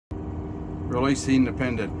Release the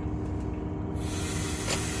independent.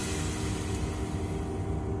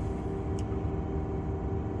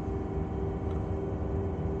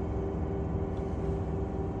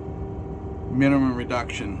 Minimum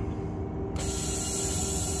reduction.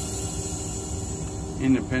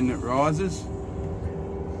 Independent rises.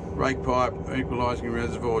 Brake pipe equalising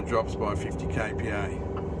reservoir drops by 50 kPa.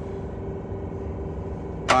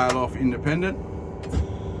 Bail off independent.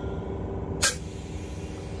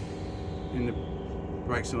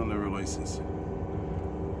 Brake cylinder releases.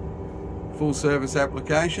 Full service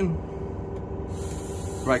application.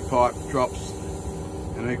 Brake pipe drops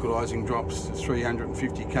and equalising drops to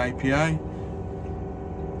 350 kPa.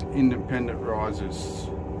 Independent rises.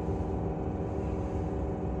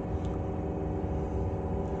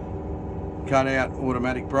 Cut out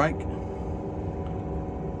automatic brake.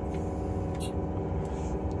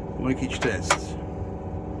 Leakage test.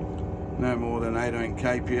 No more than 18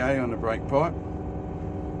 kPa on the brake pipe.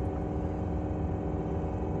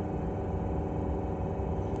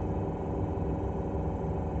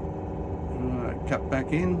 Cut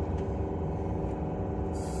back in.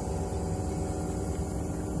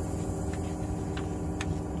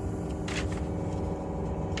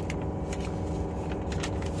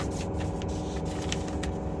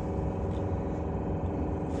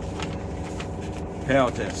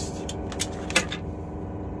 Power test.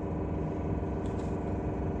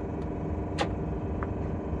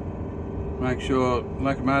 Make sure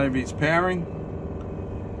locomotive is powering.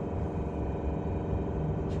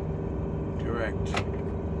 Correct.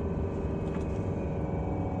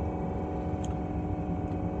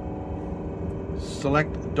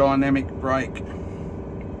 Select dynamic brake.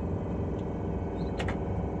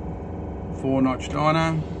 4-notch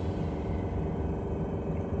dyno.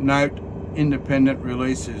 Note independent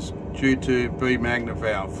releases due to B magnet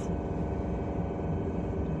valve.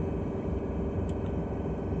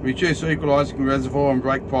 Reduce equalising reservoir and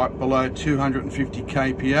brake pipe below 250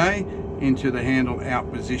 kPa into the handle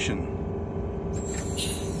out position.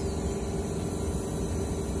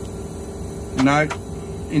 Note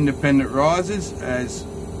independent rises as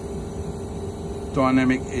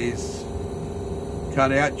dynamic is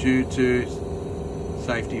cut out due to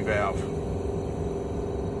safety valve.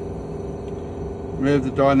 Move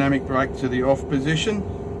the dynamic brake to the off position.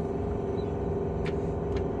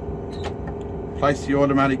 Place the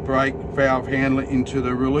automatic brake valve handle into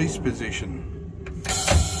the release position.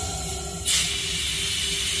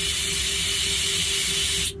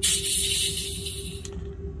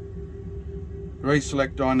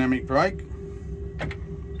 Reselect dynamic brake.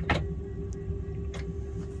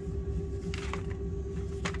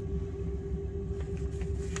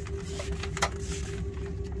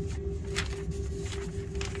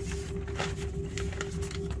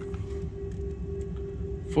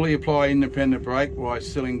 Fully apply independent brake while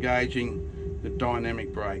still engaging the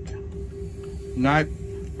dynamic brake. Note,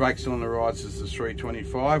 brake cylinder rises to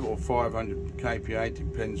 325 or 500 kPa,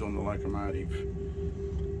 depends on the locomotive.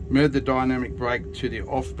 Move the dynamic brake to the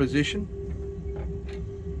off position.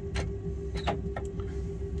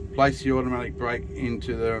 Place the automatic brake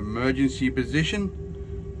into the emergency position.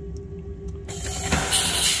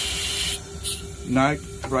 Note,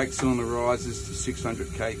 brake cylinder rises to 600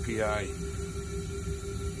 kPa.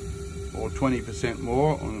 Or 20%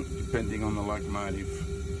 more, depending on the locomotive.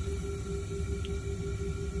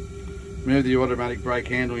 Move the automatic brake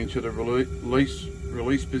handle into the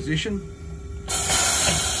release position.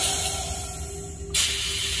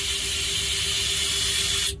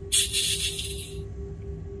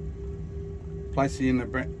 Place the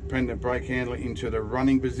independent brake handle into the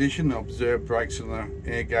running position. Observe brake cylinder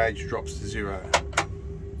air gauge drops to 0.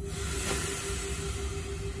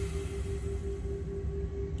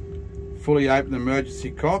 Fully open the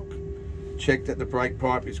emergency cock. Check that the brake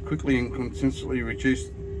pipe is quickly and consistently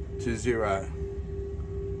reduced to 0.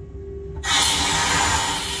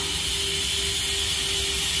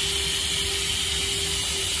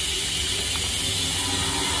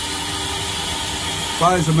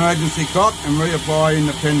 Close emergency cock and reapply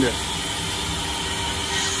independent.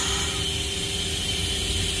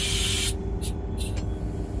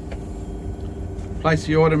 Place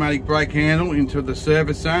the automatic brake handle into the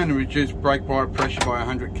service zone and reduce brake pipe pressure by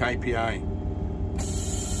 100 kPa.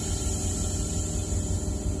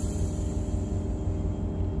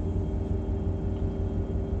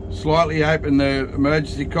 Slightly open the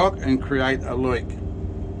emergency cock and create a leak.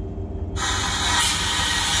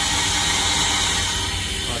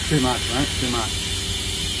 Oh, too much, mate, too much.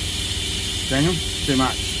 Daniel, too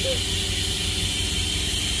much.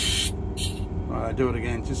 Right, do it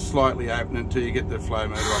again, just slightly open until you get the flow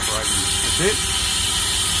motor operating. That's it.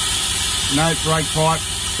 Note brake pipe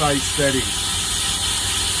stays steady.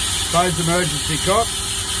 Close emergency cock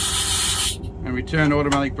and return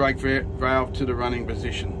automatic brake valve to the running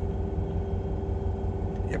position.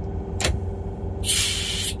 Yep.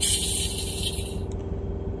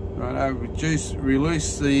 Right,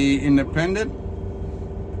 release the independent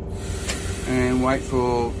and wait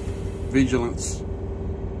for vigilance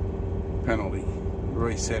penalty.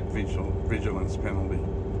 Reset vigilance penalty.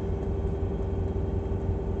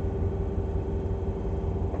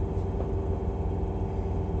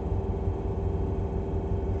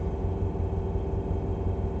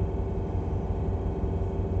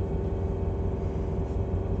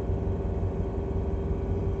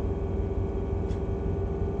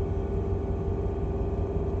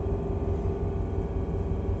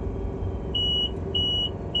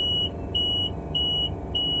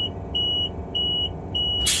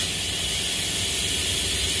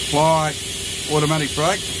 Apply automatic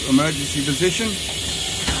brake, emergency position.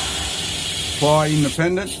 Apply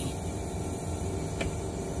independent.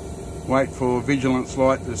 Wait for vigilance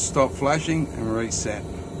light to stop flashing and reset.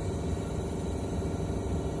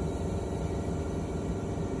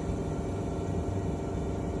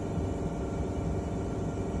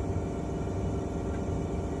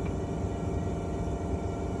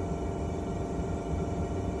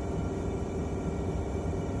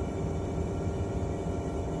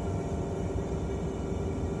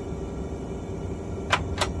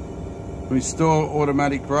 Restore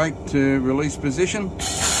automatic brake to release position.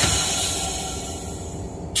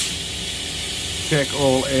 Check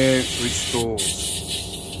all air restores.